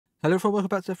Hello everyone, welcome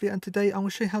back to the video, and today I'm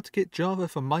going to show you how to get Java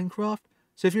for Minecraft.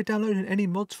 So if you're downloading any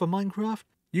mods for Minecraft,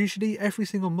 usually every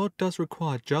single mod does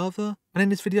require Java. And in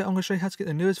this video I'm going to show you how to get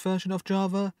the newest version of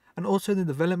Java, and also the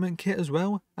development kit as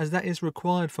well, as that is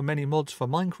required for many mods for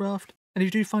Minecraft. And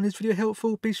if you do find this video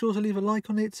helpful, be sure to leave a like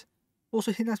on it.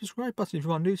 Also hit that subscribe button if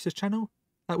you are new to this channel,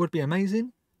 that would be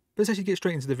amazing. But let's actually get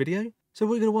straight into the video. So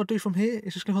what you're going to want to do from here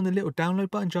is just click on the little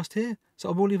download button just here. So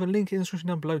I will leave a link in the description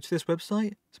down below to this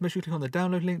website. So make sure you click on the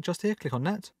download link just here, click on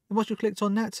that. And once you've clicked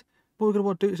on that, what we're going to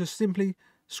want to do is just simply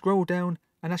scroll down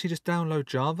and actually just download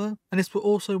Java. And this will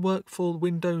also work for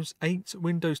Windows 8,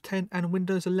 Windows 10 and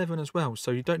Windows 11 as well.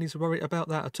 So you don't need to worry about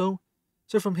that at all.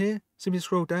 So from here, simply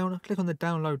scroll down, click on the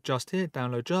download just here,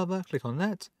 download Java, click on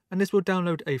that. And this will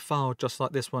download a file just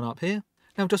like this one up here.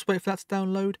 Now just wait for that to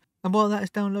download. And while that is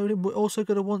downloading, we're also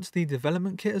going to want the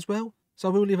development kit as well. So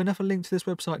I will leave another link to this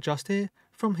website just here.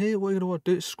 From here, what you're going to want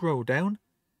to do is scroll down.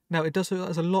 Now it does look like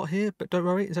there's a lot here, but don't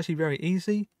worry, it's actually very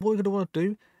easy. What we're going to want to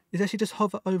do is actually just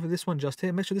hover over this one just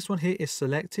here. Make sure this one here is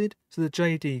selected. So the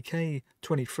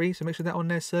JDK23, so make sure that one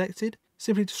there is selected.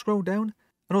 Simply just scroll down.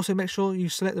 And also make sure you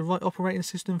select the right operating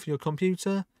system for your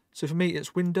computer. So for me,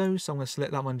 it's Windows, so I'm going to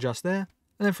select that one just there.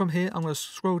 And then from here, I'm going to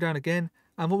scroll down again.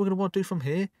 And what we're going to want to do from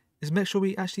here is make sure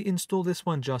we actually install this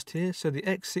one just here. So the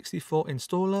x64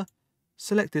 installer,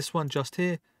 select this one just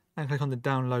here and click on the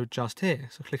download just here.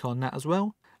 So click on that as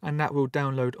well, and that will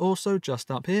download also just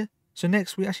up here. So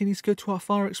next we actually need to go to our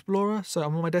File Explorer. So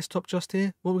I'm on my desktop just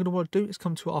here. What we're going to want to do is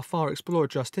come to our File Explorer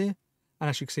just here,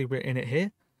 and as you can see we're in it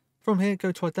here. From here,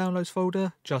 go to our downloads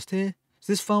folder just here.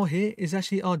 So this file here is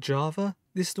actually our Java.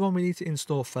 This is the one we need to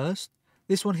install first.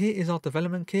 This one here is our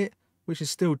development kit, which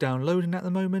is still downloading at the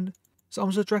moment. So I'm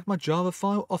just going to drag my Java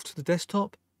file off to the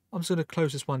desktop. I'm just going to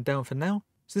close this one down for now.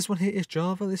 So this one here is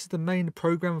Java. This is the main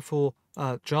program for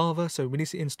Java. So we need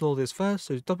to install this first.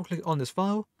 So double click on this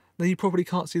file. Now you probably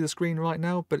can't see the screen right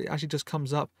now, but it actually just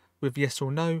comes up with yes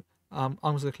or no. I'm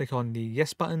just going to click on the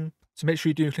yes button. So make sure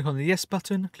you do click on the yes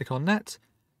button. Click on that.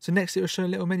 So next it will show a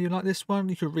little menu like this one.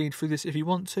 You can read through this if you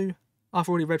want to. I've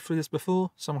already read through this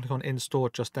before. So I'm going to click on install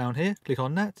just down here. Click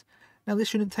on that. Now this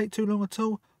shouldn't take too long at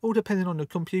all depending on the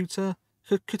computer.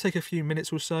 Could take a few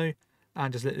minutes or so,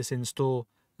 and just let this install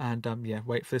and yeah,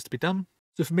 wait for this to be done.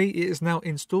 So for me it is now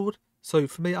installed, so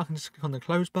for me I can just click on the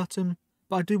close button.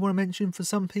 But I do want to mention, for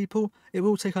some people it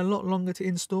will take a lot longer to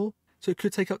install, so it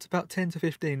could take up to about 10 to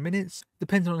 15 minutes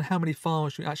depending on how many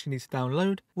files you actually need to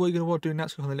download. What you're going to want to do now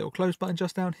is click on the little close button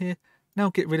just down here. Now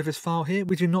get rid of this file here.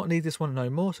 We do not need this one no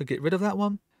more, so get rid of that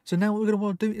one. So now what we're going to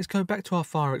want to do is go back to our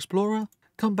File Explorer,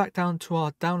 come back down to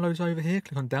our downloads over here,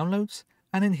 click on downloads,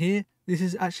 and in here this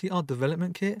is actually our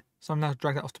development kit. So I'm now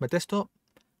drag that off to my desktop.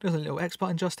 There's a little X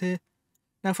button just here.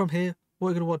 Now from here, what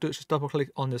you're going to want to do is just double click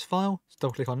on this file. Just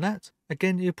double click on that.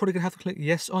 Again, you're probably going to have to click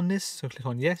yes on this. So click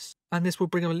on yes. And this will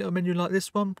bring up a little menu like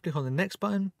this one. Click on the next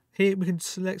button. Here we can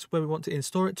select where we want to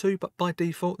install it to, but by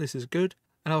default this is good.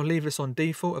 And I'll leave this on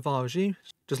default if I was you.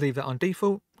 Just leave that on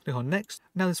default. Click on next.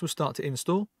 Now this will start to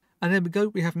install. And there we go.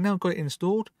 We have now got it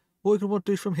installed. What we're going to want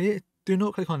to do from here, do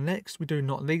not click on next. We do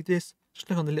not need this. Just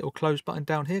click on the little close button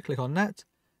down here, click on that.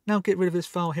 Now get rid of this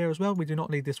file here as well. We do not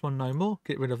need this one no more.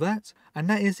 Get rid of that. And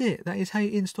that is it. That is how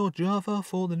you install Java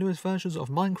for the newest versions of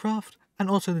Minecraft, and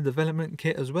also the development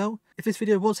kit as well. If this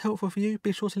video was helpful for you,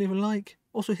 be sure to leave a like.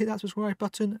 Also hit that subscribe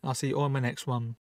button, and I'll see you all in my next one.